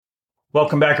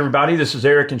Welcome back, everybody. This is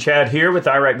Eric and Chad here with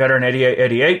Iraq Veteran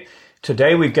 8888.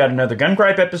 Today, we've got another Gun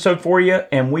Gripe episode for you,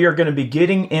 and we are going to be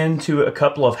getting into a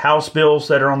couple of House bills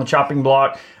that are on the chopping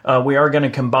block. We are going to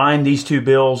combine these two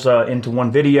bills into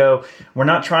one video. We're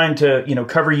not trying to,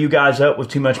 cover you guys up with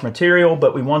too much material,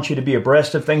 but we want you to be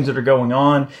abreast of things that are going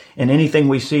on. And anything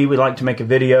we see, we like to make a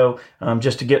video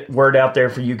just to get word out there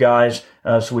for you guys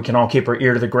so we can all keep our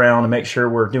ear to the ground and make sure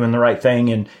we're doing the right thing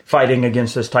and fighting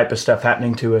against this type of stuff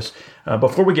happening to us.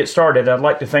 Before we get started, I'd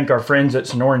like to thank our friends at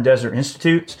Sonoran Desert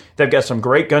Institute. They've got some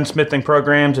great gunsmithing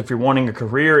programs. If you're wanting a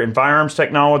career in firearms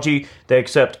technology, they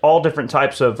accept all different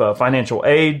types of financial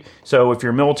aid. So if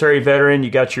you're a military veteran, you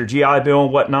got your GI Bill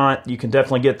and whatnot, you can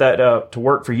definitely get that to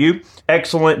work for you.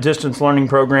 Excellent distance learning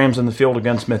programs in the field of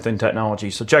gunsmithing technology.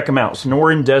 So check them out,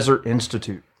 Sonoran Desert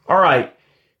Institute. All right.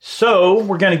 So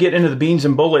we're going to get into the beans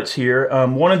and bullets here.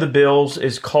 One of the bills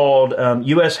is called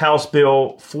U.S. House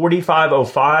Bill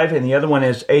 4505, and the other one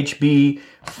is HB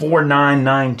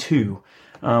 4992.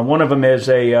 One of them is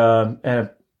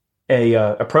a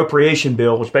appropriation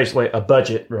bill, which is basically a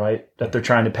budget, right, that they're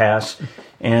trying to pass.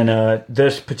 And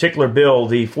this particular bill,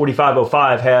 the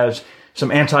 4505, has some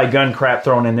anti-gun crap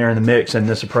thrown in there in the mix in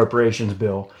this appropriations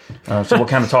bill. So we'll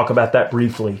kind of talk about that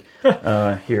briefly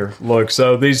here. Look,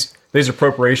 so these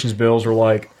appropriations bills are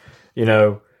like,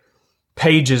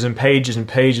 pages and pages and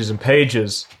pages and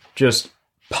pages just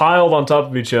piled on top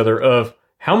of each other of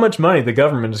how much money the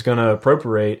government is going to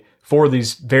appropriate for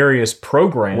these various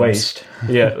programs. Waste.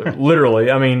 Yeah,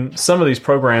 literally. I mean, some of these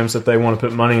programs that they want to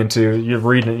put money into, you're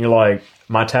reading it and you're like,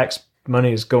 my tax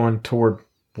money is going toward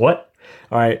what?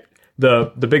 All right.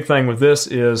 The big thing with this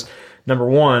is, number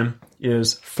one,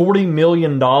 is $40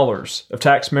 million of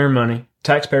taxpayer money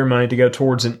to go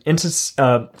towards an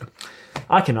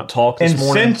I cannot talk this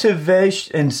morning.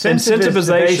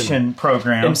 Incentivization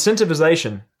program.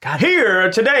 Incentivization. God. Here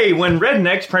today when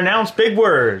rednecks pronounce big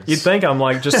words. You'd think I'm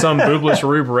like just some boobless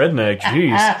rube redneck.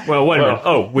 Jeez. Well, wait a minute.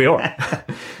 Oh, we are.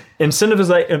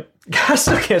 Incentivization. I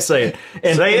still can't say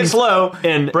it. Say it slow.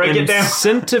 And break it down.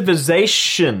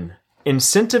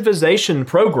 Incentivization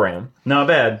program. Not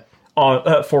bad.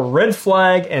 For red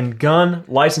flag and gun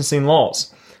licensing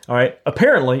laws. All right.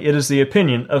 Apparently, it is the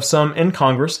opinion of some in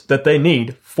Congress that they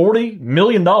need $40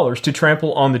 million to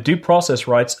trample on the due process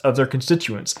rights of their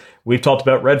constituents. We've talked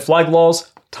about red flag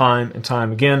laws time and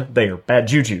time again. They are bad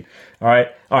juju. All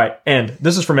right. And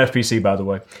this is from FPC, by the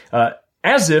way.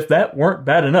 As if that weren't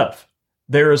bad enough,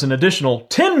 there is an additional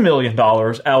 $10 million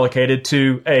allocated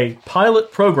to a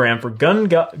pilot program for gun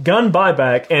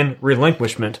buyback and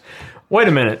relinquishment. Wait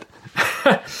a minute.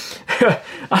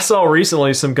 I saw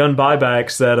recently some gun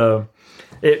buybacks that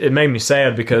it made me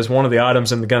sad because one of the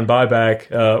items in the gun buyback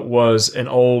was an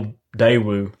old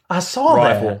Daewoo. I saw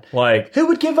rifle. That. Like, who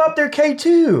would give up their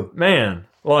K2? Man,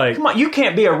 like, come on, you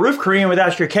can't be a roof Korean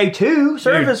without your K2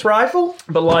 service rifle.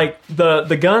 But like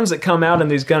the guns that come out in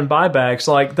these gun buybacks,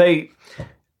 like a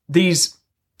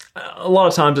lot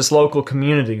of times it's local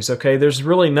communities. Okay, there's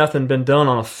really nothing been done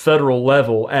on a federal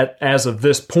level as of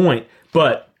this point,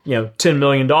 but $10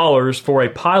 million for a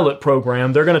pilot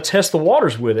program, they're going to test the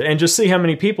waters with it and just see how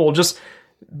many people just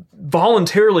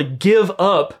voluntarily give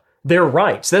up their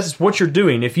rights. That's what you're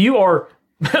doing. If you are,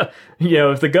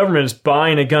 if the government is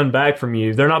buying a gun back from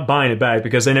you, they're not buying it back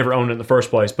because they never owned it in the first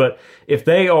place. But if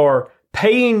they are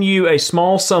paying you a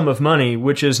small sum of money,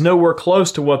 which is nowhere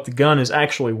close to what the gun is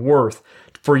actually worth,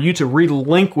 for you to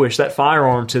relinquish that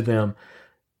firearm to them,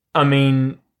 I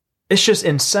mean, it's just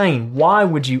insane. Why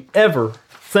would you ever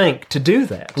think to do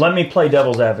that? Let me play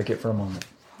devil's advocate for a moment.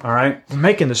 All right? We're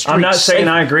making the streets I'm not saying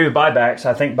safer. I agree with buybacks.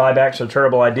 I think buybacks are a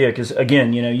terrible idea because,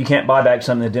 again, you can't buy back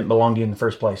something that didn't belong to you in the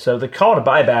first place. So the call to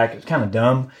buyback is kind of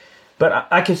dumb. But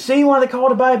I can see why they call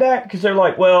it a buyback because they're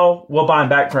like, well, we'll buy them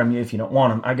back from you if you don't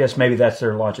want them. I guess maybe that's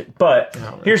their logic. But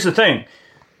here's the thing.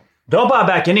 They'll buy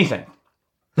back anything.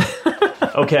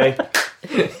 Okay?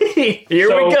 Here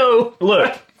we go.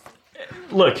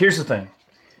 Look, here's the thing.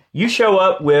 You show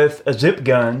up with a zip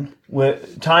gun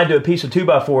tied to a piece of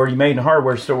 2x4 you made in a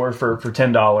hardware store for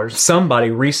 $10. Somebody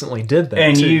recently did that,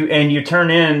 and too. you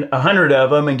turn in 100 of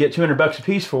them and get $200 a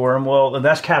piece for them. Well,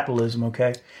 that's capitalism,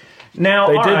 okay? Now,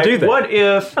 they did do that. What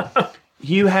if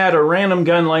you had a random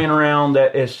gun laying around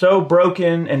that is so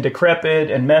broken and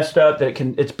decrepit and messed up that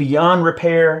it's beyond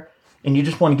repair, and you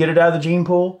just want to get it out of the gene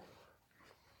pool?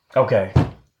 Okay.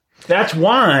 That's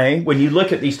why when you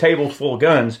look at these tables full of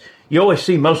guns, you always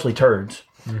see mostly turds.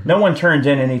 Mm-hmm. No one turns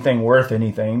in anything worth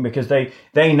anything because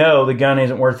they know the gun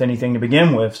isn't worth anything to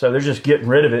begin with, so they're just getting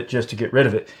rid of it just to get rid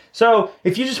of it. So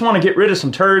if you just want to get rid of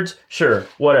some turds, sure,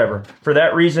 whatever. For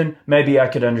that reason, maybe I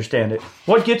could understand it.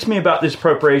 What gets me about this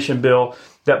appropriation bill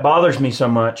that bothers me so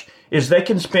much is they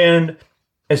can spend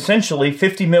essentially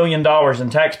 $50 million in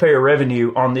taxpayer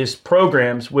revenue on these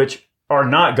programs, which are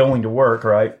not going to work,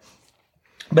 right?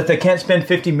 But they can't spend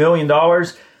 $50 million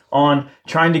on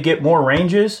trying to get more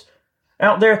ranges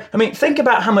out there. I mean, think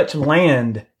about how much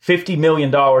land $50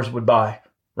 million would buy,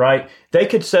 right? They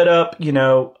could set up,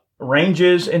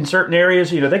 ranges in certain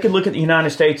areas. They could look at the United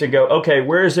States and go, okay,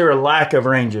 where is there a lack of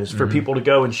ranges for people to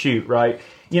go and shoot, right?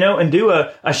 And do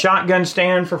a shotgun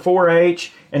stand for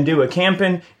 4-H and do a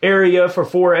camping area for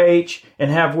 4-H and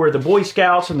have where the Boy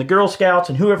Scouts and the Girl Scouts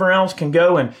and whoever else can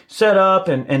go and set up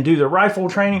and do the rifle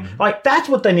training. Like, that's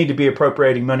what they need to be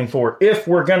appropriating money for. If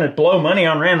we're going to blow money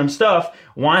on random stuff,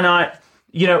 why not?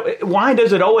 Why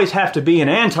does it always have to be an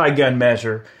anti-gun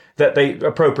measure that they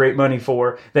appropriate money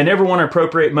for? They never want to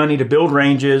appropriate money to build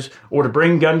ranges or to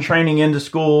bring gun training into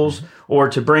schools or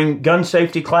to bring gun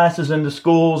safety classes into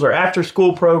schools or after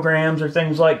school programs or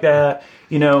things like that.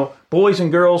 Boys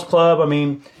and Girls Club. I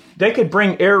mean, they could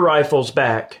bring air rifles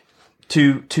back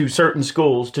to certain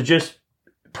schools to just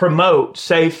promote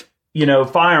safe,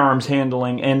 firearms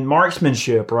handling and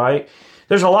marksmanship, right?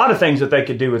 There's a lot of things that they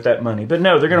could do with that money. But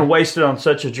no, they're going to waste it on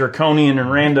such a draconian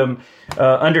and random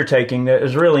undertaking that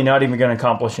is really not even going to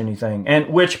accomplish anything. And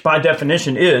which, by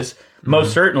definition, is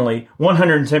most certainly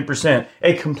 110%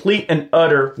 a complete and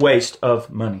utter waste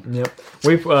of money. Yep.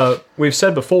 We've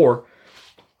said before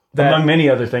that, among many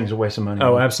other things, a waste of money.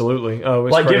 Oh, absolutely. Oh,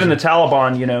 it's like crazy. giving the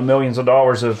Taliban, millions of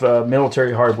dollars of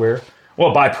military hardware.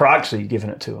 Well, by proxy, giving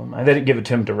it to them. They didn't give it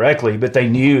to them directly, but they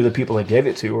knew the people they gave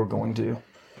it to were going to.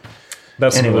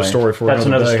 That's another story for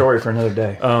another day. Story for another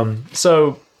day.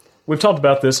 So we've talked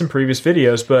about this in previous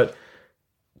videos, but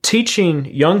teaching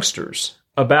youngsters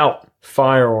about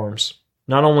firearms,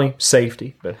 not only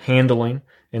safety, but handling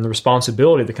and the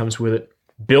responsibility that comes with it,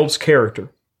 builds character,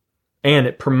 and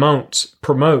it promotes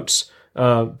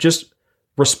just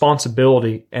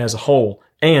responsibility as a whole,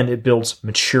 and it builds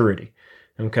maturity.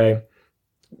 Okay,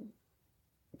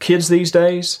 kids these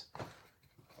days,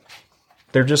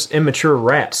 they're just immature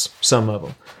rats, some of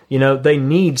them. They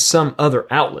need some other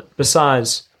outlet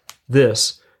besides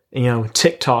this,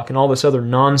 TikTok and all this other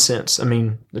nonsense. I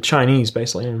mean, the Chinese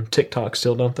basically own TikTok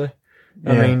still, don't they?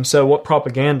 Yeah. I mean, so what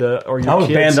propaganda are your kids? I was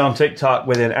banned on TikTok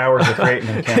within hours of creating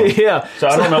an account. Yeah. So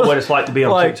I don't know what it's like to be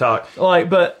on TikTok.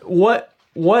 But what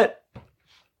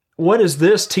is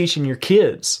this teaching your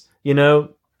kids?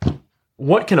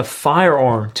 What can a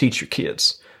firearm teach your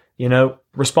kids?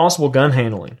 Responsible gun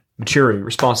handling. Maturity,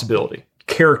 responsibility,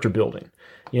 character building,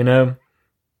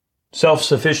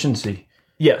 self-sufficiency.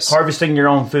 Yes. Harvesting your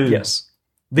own food. Yes.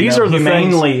 These are the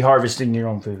humanely harvesting your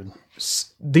own food.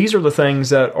 These are the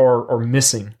things that are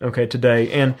missing,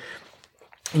 today. And,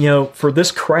 for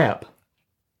this crap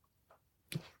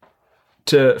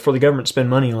for the government to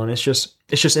spend money on, it's just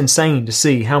insane to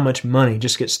see how much money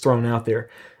just gets thrown out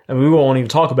there. And we won't even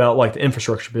talk about like the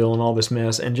infrastructure bill and all this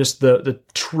mess and just the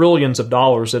trillions of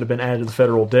dollars that have been added to the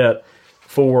federal debt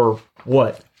for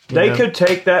what? They could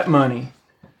take that money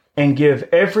and give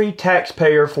every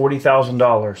taxpayer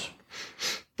 $40,000.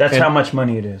 That's how much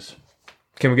money it is.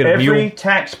 Can we get a mule? Every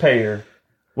taxpayer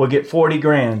will get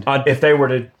 $40,000 if they were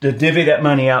to divvy that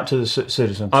money out to the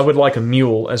citizens. I would like a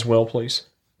mule as well, please.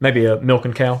 Maybe a milk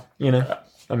and cow,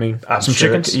 I mean, some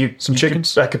chickens.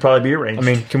 Chickens. That could probably be arranged. I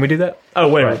mean, can we do that? Oh,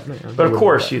 wait a minute. But of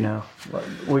course, we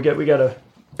got to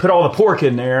put all the pork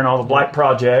in there and all the black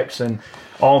projects and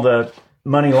all the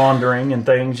money laundering and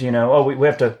things. We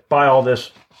have to buy all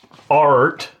this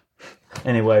art.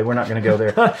 Anyway, we're not going to go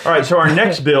there. All right, so our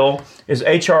next bill is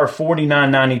H.R.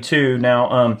 4992.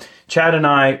 Now, Chad and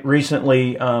I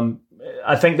recently,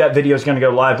 I think that video is going to go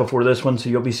live before this one, so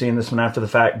you'll be seeing this one after the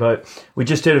fact. But we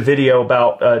just did a video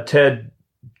about Ted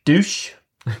Douche?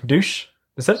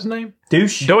 Is that his name?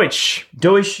 Douchebag.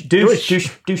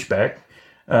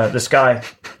 This guy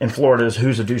in Florida is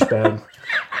who's a douchebag.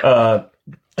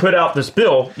 Put out this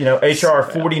bill, H.R.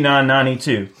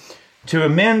 4992, to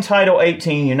amend Title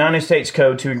 18 United States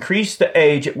Code to increase the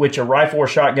age at which a rifle or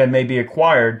shotgun may be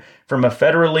acquired from a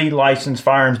federally licensed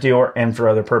firearms dealer and for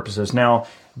other purposes. Now,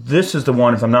 this is the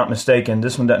one, if I'm not mistaken,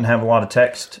 this one doesn't have a lot of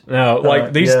text. No,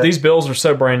 these bills are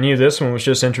so brand new. This one was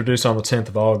just introduced on the 10th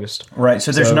of August. Right,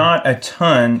 so there's not a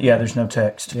ton. Yeah, there's no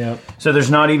text. Yeah. So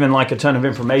there's not even like a ton of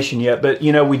information yet. But,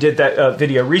 we did that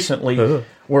video recently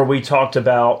where we talked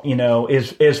about,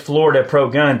 is Florida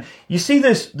pro-gun? You see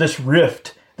this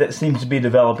rift that seems to be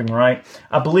developing, right?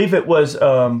 I believe it was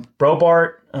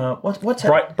Brobart. What's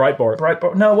that? Breitbart.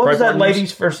 Breitbart. No, what was that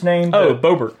lady's first name? Oh,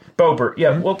 Boebert.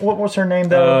 Yeah. What was her name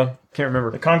though? Can't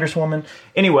remember. The congresswoman.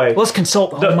 Anyway. Let's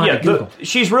consult Google.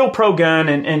 She's real pro-gun,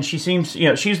 and she seems,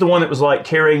 she's the one that was like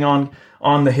carrying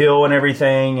on the Hill and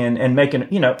everything and making,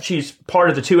 she's part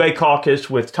of the 2A caucus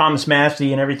with Thomas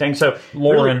Massey and everything. So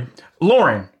Lauren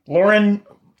Boebert.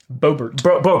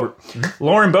 Mm-hmm.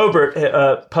 Lauren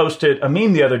Boebert posted a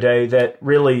meme the other day that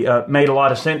really made a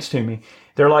lot of sense to me.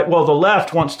 They're like, well, the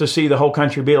left wants to see the whole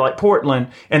country be like Portland,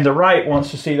 and the right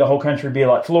wants to see the whole country be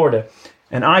like Florida.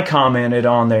 And I commented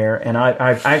on there, and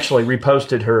I actually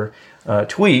reposted her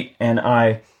tweet, and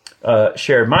I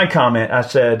shared my comment. I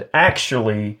said,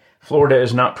 actually, Florida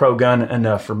is not pro-gun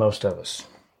enough for most of us.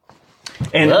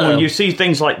 And when you see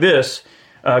things like this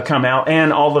come out,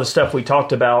 and all the stuff we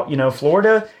talked about,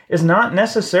 Florida is not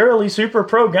necessarily super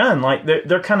pro-gun. Like,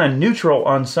 they're kind of neutral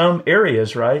on some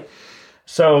areas, right?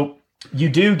 So you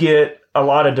do get a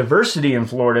lot of diversity in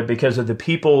Florida because of the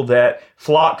people that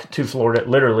flock to Florida,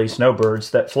 literally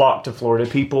snowbirds that flock to Florida.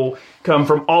 People come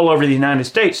from all over the United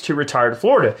States to retire to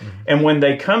Florida. Mm-hmm. And when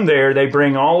they come there, they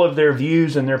bring all of their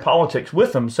views and their politics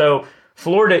with them. So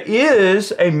Florida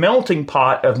is a melting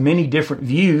pot of many different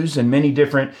views and many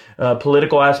different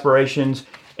political aspirations.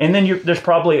 And then there's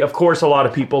probably, of course, a lot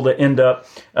of people that end up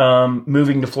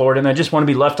moving to Florida and they just want to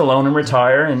be left alone and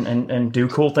retire and do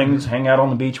cool things, hang out on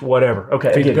the beach, whatever.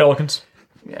 Okay, feed the pelicans.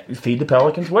 Yeah, feed the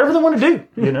pelicans, whatever they want to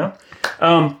do,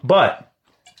 But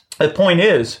the point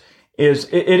is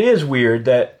it is weird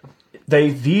that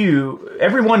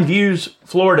everyone views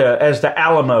Florida as the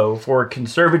Alamo for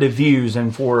conservative views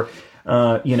and for,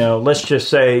 let's just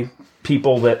say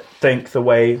people that think the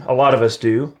way a lot of us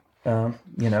do,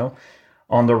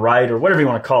 on the right or whatever you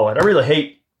want to call it. I really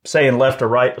hate saying left or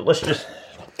right, but let's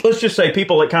just say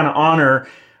people that kind of honor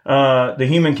the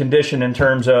human condition in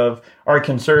terms of our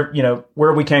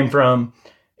where we came from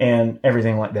and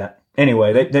everything like that.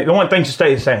 Anyway, they want things to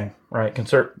stay the same, right?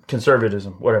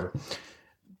 Conservatism, whatever.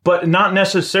 But not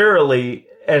necessarily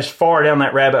as far down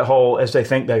that rabbit hole as they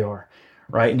think they are,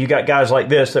 right? And you got guys like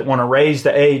this that want to raise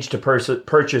the age to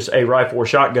purchase a rifle or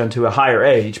shotgun to a higher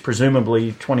age,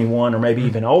 presumably 21 or maybe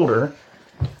even older.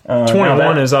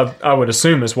 21 is, I would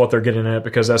assume, is what they're getting at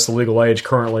because that's the legal age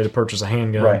currently to purchase a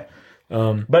handgun. Right.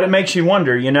 But it makes you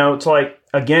wonder, it's like,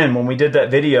 again, when we did that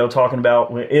video talking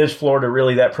about, is Florida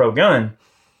really that pro-gun?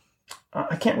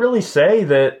 I can't really say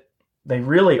that they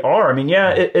really are. I mean,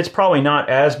 yeah, it's probably not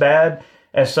as bad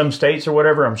as some states or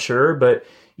whatever, I'm sure, but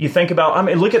you think about,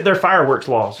 look at their fireworks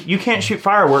laws. You can't shoot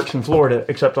fireworks in Florida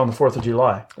except on the 4th of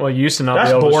July. Well, you used to not be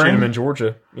able to shoot them in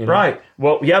Georgia. Right.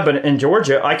 Well, yeah, but in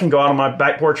Georgia, I can go out on my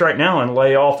back porch right now and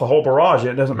lay off the whole barrage. And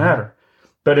it doesn't matter.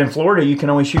 But in Florida, you can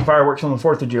only shoot fireworks on the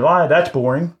 4th of July. That's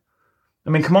boring.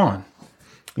 I mean, come on.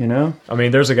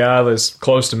 There's a guy that's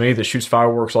close to me that shoots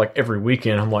fireworks like every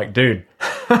weekend. I'm like, dude,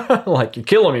 like you're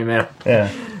killing me, man.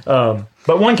 Yeah.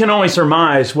 But one can only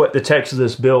surmise what the text of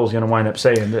this bill is going to wind up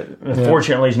saying.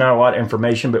 Unfortunately, there's not a lot of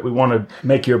information, but we want to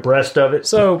make you abreast of it.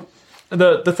 So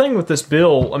the thing with this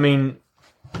bill,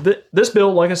 this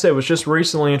bill, like I said, was just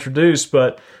recently introduced,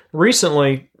 but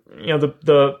recently,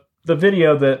 the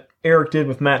video that Eric did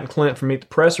with Matt and Clint from Meet the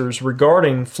Pressers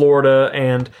regarding Florida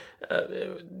and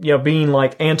being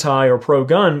like anti or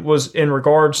pro-gun was in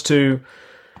regards to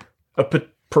a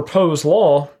proposed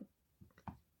law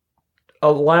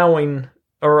allowing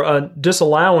or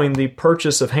disallowing the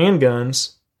purchase of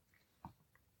handguns,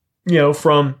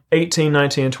 from 18,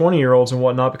 19, and 20-year-olds and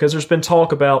whatnot, because there's been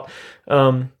talk about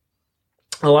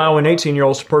allowing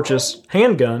 18-year-olds to purchase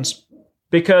handguns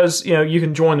because, you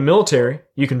can join the military,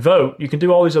 you can vote, you can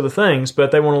do all these other things, but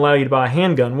they won't allow you to buy a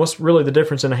handgun. What's really the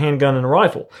difference in a handgun and a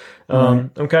rifle?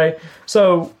 Okay,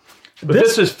 so... But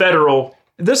this is federal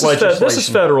This is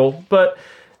federal, but...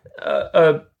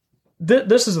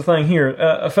 This is the thing here.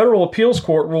 A federal appeals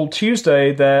court ruled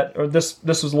Tuesday that, or this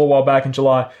was a little while back in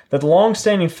July, that the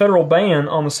long-standing federal ban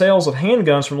on the sales of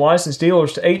handguns from licensed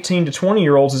dealers to 18 to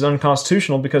 20-year-olds is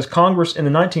unconstitutional because Congress in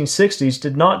the 1960s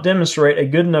did not demonstrate a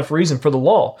good enough reason for the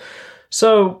law.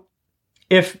 So,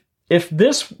 if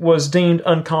this was deemed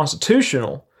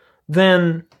unconstitutional,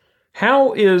 then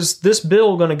how is this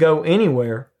bill going to go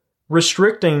anywhere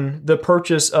restricting the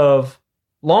purchase of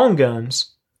long guns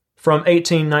from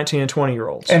 18, 19, and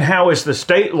 20-year-olds. And how is the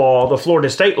Florida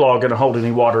state law, going to hold any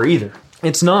water either?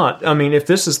 It's not. If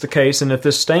this is the case and if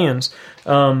this stands.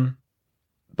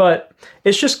 But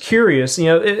it's just curious,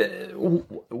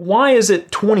 why is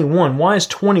it 21? Why is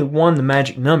 21 the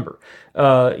magic number?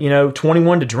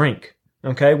 21 to drink.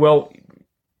 Okay, well,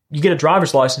 you get a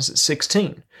driver's license at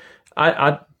 16.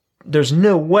 There's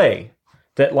no way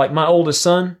that, like my oldest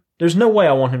son, there's no way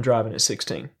I want him driving at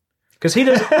 16. Because he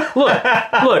doesn't look.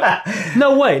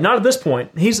 No way. Not at this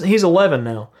point. He's 11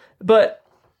 now. But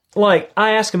like,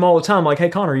 I ask him all the time, like, hey,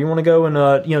 Connor, you want to go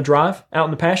and, drive out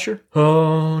in the pasture?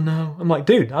 Oh, no. I'm like,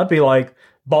 dude, I'd be like,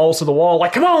 balls to the wall,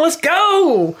 like, come on, let's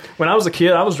go. When I was a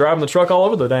kid, I was driving the truck all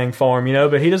over the dang farm,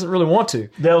 but he doesn't really want to.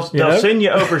 They'll send you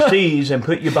overseas and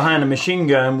put you behind a machine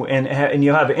gun, and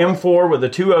you'll have an M4 with a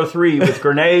 203 with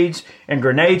grenades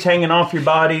hanging off your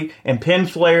body, and pin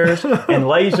flares and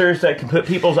lasers that can put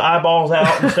people's eyeballs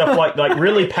out and stuff like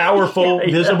really powerful,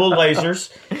 visible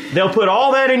lasers. They'll put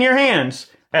all that in your hands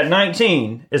at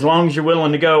 19, as long as you're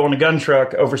willing to go on a gun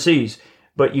truck overseas.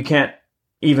 But you can't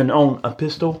even own a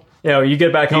pistol. You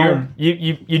get back home,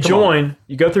 you join,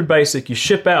 you go through basic, you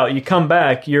ship out, you come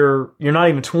back, you're not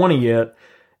even 20 yet,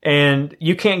 and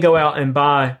you can't go out and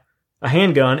buy a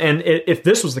handgun. And if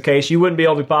this was the case, you wouldn't be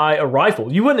able to buy a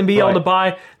rifle. You wouldn't be able to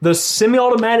buy the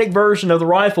semi-automatic version of the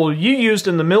rifle you used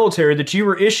in the military that you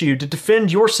were issued to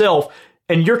defend yourself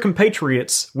and your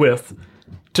compatriots with,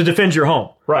 to defend your home.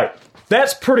 Right.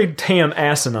 That's pretty damn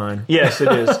asinine. Yes,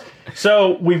 it is.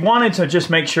 So we wanted to just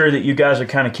make sure that you guys would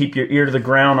kind of keep your ear to the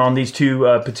ground on these two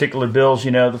particular bills.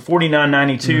 The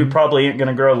 4992 probably ain't going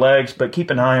to grow legs, but keep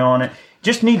an eye on it.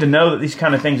 Just need to know that these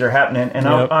kind of things are happening. And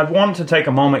I wanted to take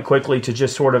a moment quickly to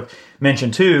just sort of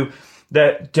mention, too,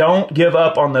 that don't give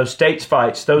up on those states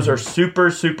fights. Those are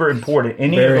super, super important.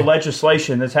 Any of the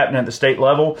legislation that's happening at the state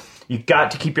level, you've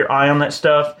got to keep your eye on that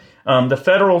stuff. The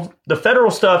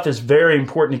federal stuff is very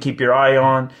important to keep your eye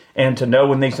on and to know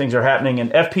when these things are happening.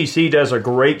 And FPC does a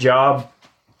great job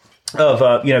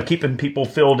of keeping people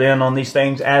filled in on these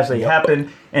things as they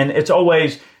happen. And it's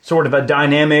always sort of a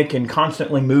dynamic and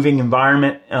constantly moving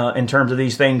environment in terms of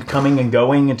these things coming and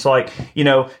going. It's like,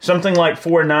 something like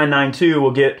 4992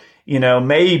 will get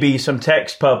maybe some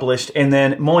text published, and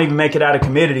then it won't even make it out of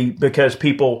committee because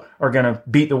people are going to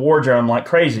beat the war drum like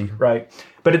crazy, right?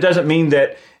 But it doesn't mean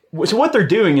that. So what they're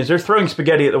doing is they're throwing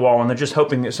spaghetti at the wall, and they're just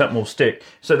hoping that something will stick.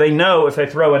 So they know if they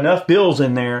throw enough bills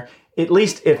in there, at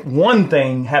least if one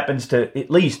thing happens to at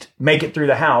least make it through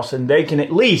the House, and they can at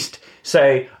least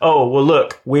say, oh, well,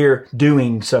 look, we're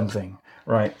doing something,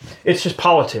 right? It's just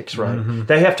politics, right? Mm-hmm.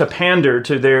 They have to pander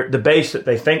to the base that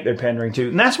they think they're pandering to.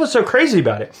 And that's what's so crazy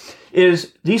about it,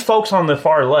 is these folks on the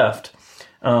far left,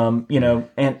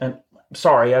 and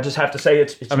sorry, I just have to say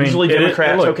it's usually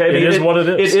Democrats, okay? It is what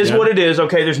it is. It is what it is,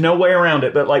 okay? There's no way around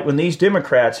it. But like when these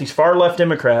Democrats, these far-left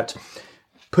Democrats,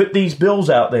 put these bills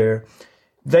out there,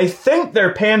 they think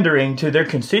they're pandering to their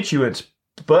constituents,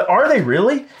 but are they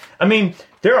really? I mean,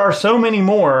 there are so many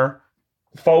more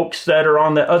folks that are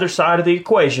on the other side of the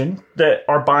equation that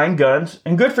are buying guns,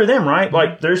 and good for them, right? Mm-hmm.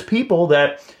 Like there's people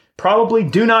that probably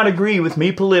do not agree with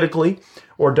me politically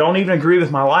or don't even agree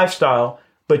with my lifestyle,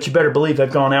 but you better believe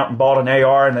they've gone out and bought an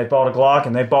AR and they've bought a Glock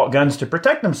and they've bought guns to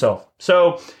protect themselves.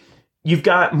 So you've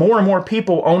got more and more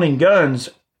people owning guns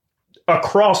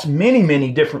across many, many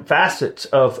different facets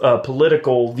of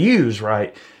political views,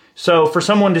 right? So for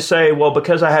someone to say, well,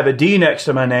 because I have a D next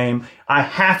to my name, I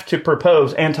have to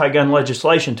propose anti-gun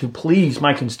legislation to please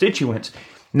my constituents.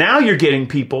 Now you're getting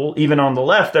people, even on the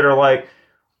left, that are like,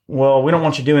 well, we don't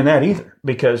want you doing that either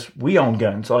because we own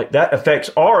guns. Like that affects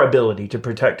our ability to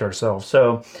protect ourselves.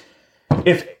 So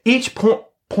if each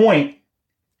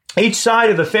each side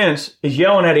of the fence is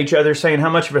yelling at each other, saying how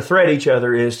much of a threat each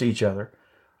other is to each other,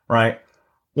 right?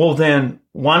 Well, then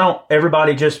why don't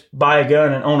everybody just buy a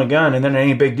gun and own a gun, and then it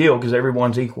ain't a big deal because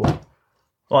everyone's equal?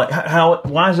 Like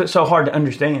why is it so hard to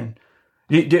understand?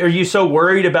 Are you so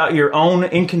worried about your own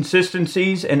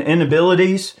inconsistencies and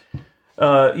inabilities?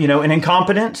 And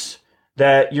incompetence,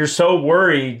 that you're so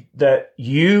worried that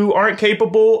you aren't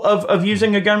capable of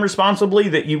using a gun responsibly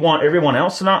that you want everyone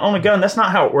else to not own a gun? That's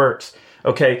not how it works.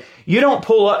 Okay. You don't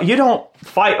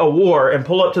fight a war and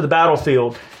pull up to the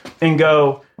battlefield and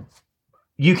go,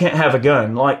 you can't have a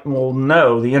gun. Like, well,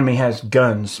 no, the enemy has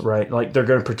guns, right? Like they're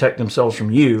going to protect themselves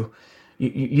from you.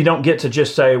 You don't get to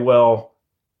just say, well,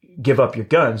 give up your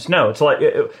guns. No, it's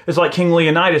like King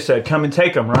Leonidas said, come and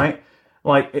take them, right?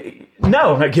 Like,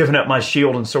 no, I'm not giving up my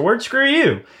shield and sword. Screw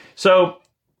you. So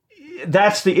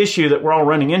that's the issue that we're all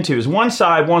running into, is one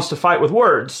side wants to fight with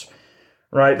words,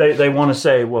 right? They want to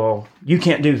say, well, you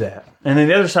can't do that. And then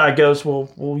the other side goes,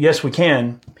 well, yes, we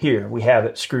can. Here, we have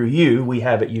it. Screw you. We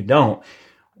have it. You don't.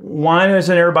 Why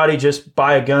doesn't everybody just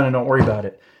buy a gun and don't worry about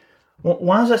it?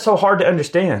 Why is that so hard to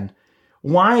understand?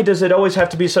 Why does it always have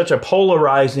to be such a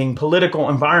polarizing political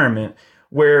environment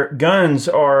where guns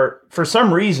are, for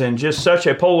some reason, just such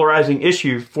a polarizing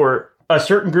issue for a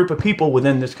certain group of people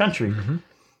within this country? Mm-hmm.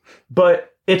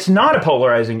 But it's not a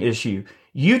polarizing issue.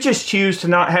 You just choose to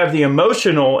not have the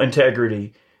emotional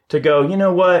integrity to go, you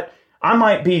know what, I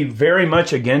might be very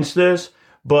much against this,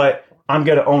 but I'm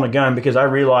going to own a gun because I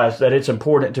realize that it's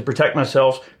important to protect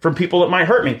myself from people that might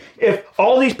hurt me. If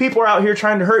all these people are out here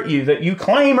trying to hurt you that you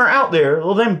claim are out there,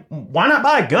 well, then why not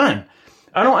buy a gun?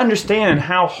 I don't understand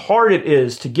how hard it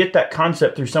is to get that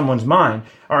concept through someone's mind.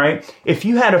 All right. If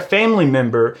you had a family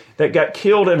member that got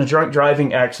killed in a drunk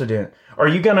driving accident, are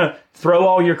you going to throw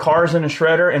all your cars in a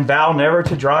shredder and vow never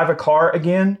to drive a car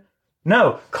again?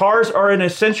 No, cars are an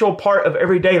essential part of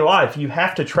everyday life. You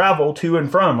have to travel to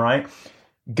and from, right?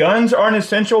 Guns are an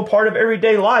essential part of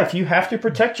everyday life. You have to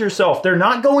protect yourself. They're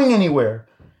not going anywhere.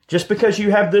 Just because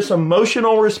you have this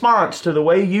emotional response to the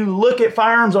way you look at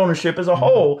firearms ownership as a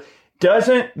whole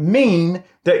doesn't mean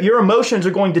that your emotions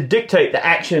are going to dictate the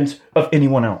actions of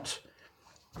anyone else.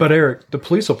 But Eric, the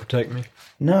police will protect me.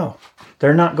 No,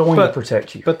 they're not going to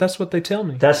protect you. But that's what they tell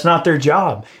me. That's not their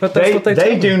job. But that's what they tell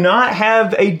me. They do not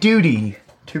have a duty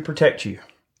to protect you.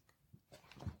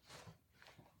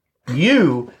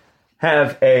 You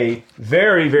have a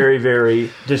very, very,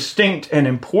 very distinct and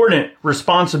important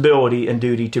responsibility and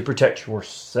duty to protect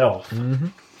yourself. Mm-hmm.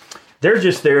 They're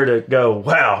just there to go,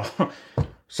 wow,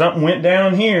 something went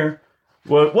down here.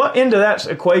 Well, what end of that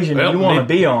equation do you want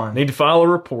to be on? Need to file a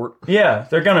report. Yeah,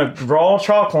 they're going to draw a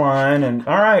chalk line, and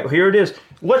all right, here it is.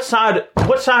 What side of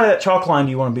that chalk line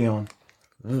do you want to be on?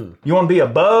 You want to be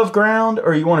above ground,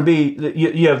 or you want to be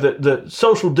you have the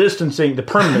social distancing, the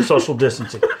permanent social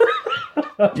distancing?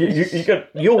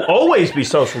 You'll always be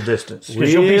social distance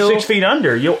because you'll be 6 feet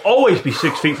under. You'll always be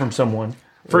 6 feet from someone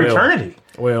for eternity.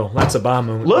 Well, that's a buy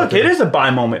moment. Look, it is a buy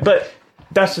moment, but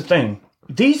that's the thing.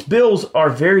 These bills are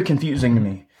very confusing to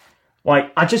me.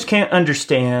 Like, I just can't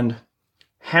understand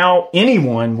how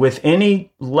anyone with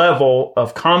any level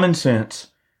of common sense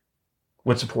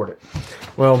would support it.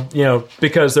 Well,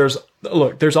 because there's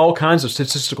all kinds of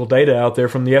statistical data out there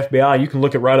from the FBI. You can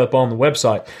look it right up on the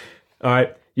website. All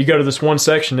right. You go to this one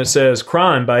section that says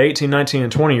crime by 18, 19,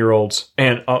 and 20-year-olds.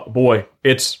 And boy,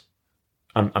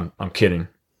 I'm kidding.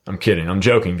 I'm kidding. I'm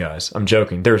joking, guys. I'm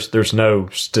joking. There's no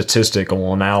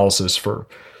statistical analysis for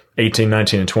 18,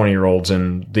 19, and 20-year-olds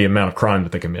and the amount of crime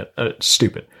that they commit.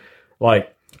 Stupid.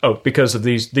 Because of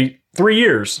the 3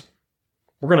 years,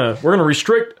 we're gonna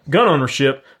restrict gun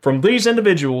ownership from these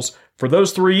individuals for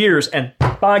those 3 years, and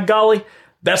by golly,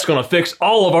 that's gonna fix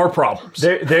all of our problems.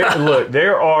 Look,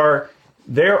 there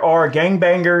are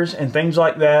gangbangers and things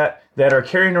like that are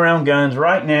carrying around guns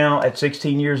right now at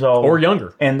 16 years old. Or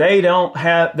younger. And they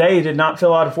did not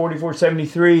fill out a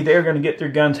 4473. They're going to get their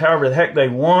guns however the heck they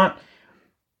want.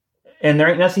 And there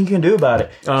ain't nothing you can do about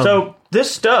it. So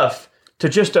this stuff, to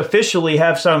just officially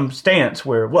have some stance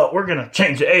where, we're going to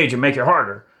change the age and make it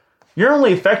harder. You're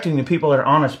only affecting the people that are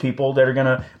honest people that are going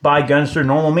to buy guns through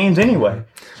normal means anyway.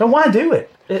 So why do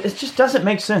it? It just doesn't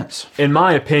make sense. In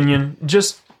my opinion,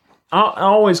 I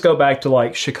always go back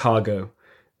to Chicago.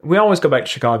 We always go back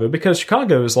to Chicago because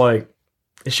Chicago is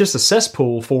it's just a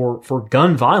cesspool for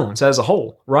gun violence as a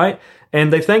whole, right?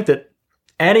 And they think that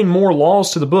adding more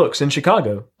laws to the books in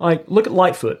Chicago, look at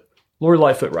Lightfoot, Lori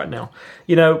Lightfoot right now.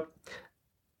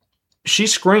 She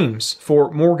screams for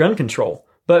more gun control,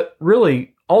 but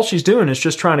really all she's doing is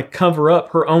just trying to cover up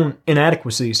her own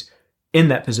inadequacies in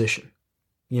that position.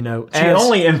 She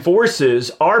only enforces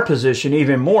our position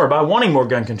even more by wanting more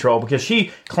gun control because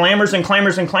she clamors and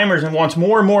clamors and clamors and wants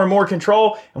more and more and more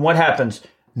control. And what happens?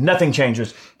 Nothing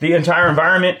changes. The entire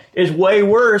environment is way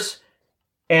worse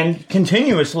and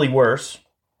continuously worse.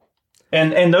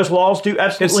 And those laws do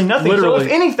absolutely nothing. So if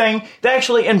anything, they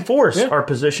actually enforce our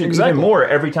position even more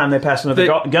every time they pass another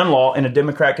gun law in a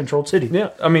Democrat-controlled city.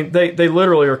 Yeah, I mean, they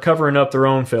literally are covering up their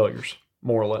own failures.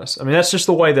 More or less. I mean, that's just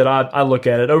the way that I look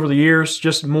at it. Over the years,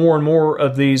 just more and more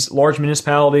of these large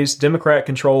municipalities,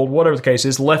 Democrat-controlled, whatever the case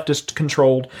is,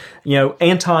 leftist-controlled,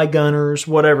 anti-gunners,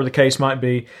 whatever the case might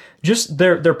be, just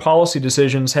their policy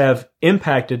decisions have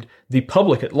impacted the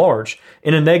public at large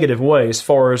in a negative way as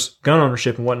far as gun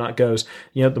ownership and whatnot goes.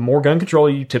 The more gun control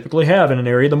you typically have in an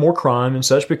area, the more crime and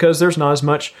such, because there's not as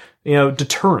much,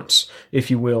 deterrence,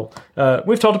 if you will.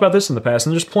 We've talked about this in the past,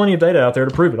 and there's plenty of data out there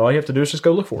to prove it. All you have to do is just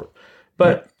go look for it.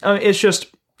 But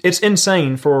it's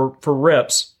insane for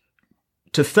reps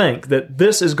to think that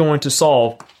this is going to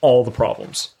solve all the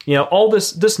problems. All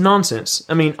this nonsense.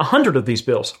 I mean, 100 of these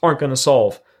bills aren't going to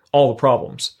solve all the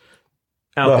problems.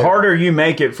 The harder you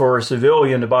make it for a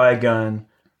civilian to buy a gun,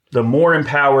 the more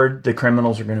empowered the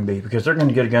criminals are going to be because they're going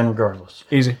to get a gun regardless.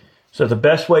 Easy. So the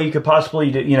best way you could possibly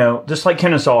do, just like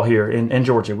Kennesaw here in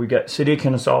Georgia, we got City of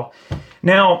Kennesaw.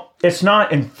 Now, it's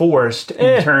not enforced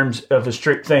in terms of a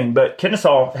strict thing, but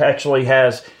Kennesaw actually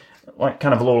has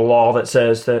kind of a little law that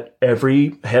says that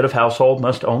every head of household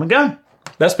must own a gun.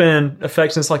 That's been in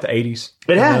effect since the 80s.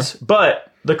 It has,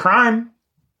 but the crime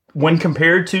when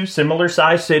compared to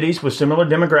similar-sized cities with similar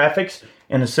demographics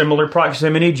and a similar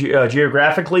proximity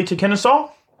geographically to Kennesaw,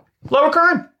 lower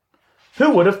crime.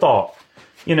 Who would have thought?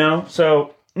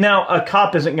 So now a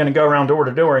cop isn't going to go around door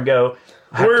to door and go,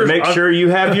 I have to make sure you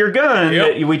have your gun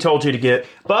Yep. that we told you to get.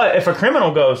 But if a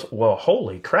criminal goes, well,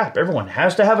 holy crap, everyone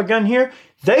has to have a gun here,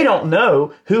 they don't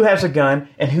know who has a gun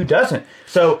and who doesn't.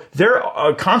 So they're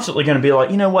constantly going to be like,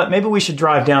 you know what, maybe we should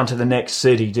drive down to the next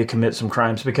city to commit some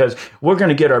crimes because we're going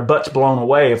to get our butts blown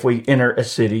away if we enter a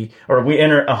city or we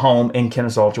enter a home in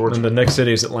Kennesaw, Georgia. And the next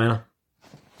city is Atlanta.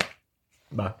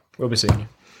 Bye. We'll be seeing you.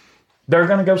 They're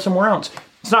going to go somewhere else.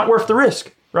 It's not worth the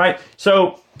risk, right?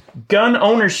 So gun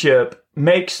ownership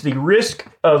makes the risk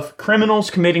of criminals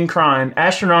committing crime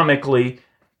astronomically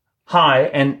high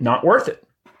and not worth it,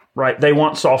 right? They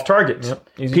want soft targets.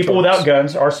 Yep, People targets. without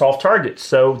guns are soft targets.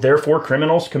 So therefore,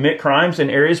 criminals commit crimes in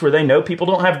areas where they know people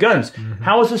don't have guns. Mm-hmm.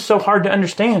 How is this so hard to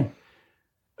understand?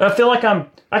 I feel like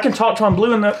I can talk till I'm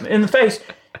blue in the face,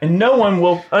 and no one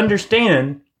will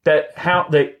understand how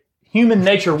human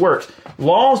nature works.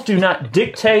 Laws do not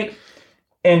dictate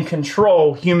and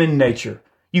control human nature.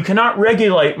 You cannot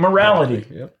regulate morality.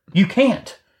 Yep. You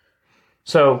can't.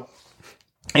 So,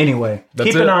 anyway,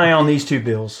 keep an eye on these two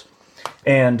bills.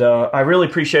 And I really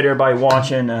appreciate everybody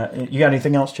watching. You got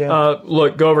anything else, Chad?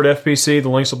 Look, go over to FPC. The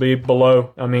links will be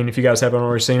below. I mean, if you guys haven't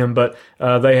already seen them, but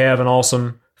they have an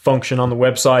awesome function on the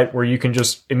website where you can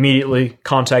just immediately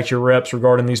contact your reps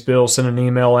regarding these bills, send an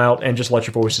email out, and just let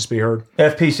your voices be heard.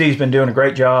 FPC's been doing a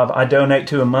great job. I donate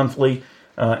to them monthly,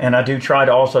 and I do try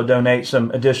to also donate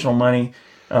some additional money.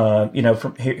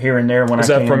 From here and there when I can. Is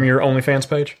that from your OnlyFans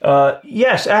page?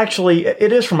 Yes, actually,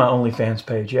 it is from my OnlyFans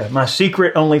page. Yeah, my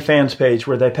secret OnlyFans page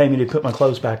where they pay me to put my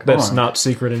clothes back on. That's not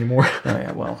secret anymore. Oh,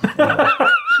 yeah, well,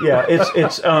 yeah,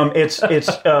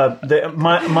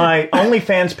 my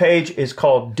OnlyFans page is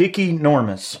called Dickie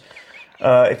Normus.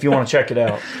 If you want to check it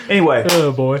out. Anyway,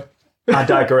 Oh boy, I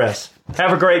digress.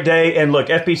 Have a great day, and look,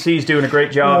 FPC is doing a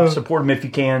great job. Support them if you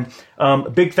can. A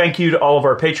big thank you to all of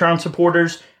our Patreon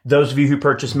supporters. Those of you who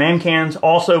purchase man cans.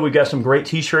 Also, we've got some great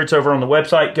t-shirts over on the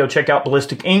website. Go check out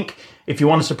Ballistic Ink. If you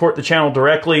want to support the channel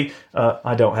directly,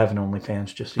 I don't have an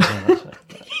OnlyFans, just so you know.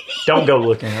 Don't go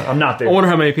looking. I'm not there. I wonder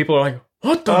how many people are like,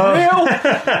 what the hell?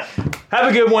 Have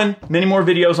a good one. Many more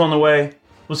videos on the way.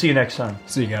 We'll see you next time.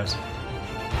 See you guys.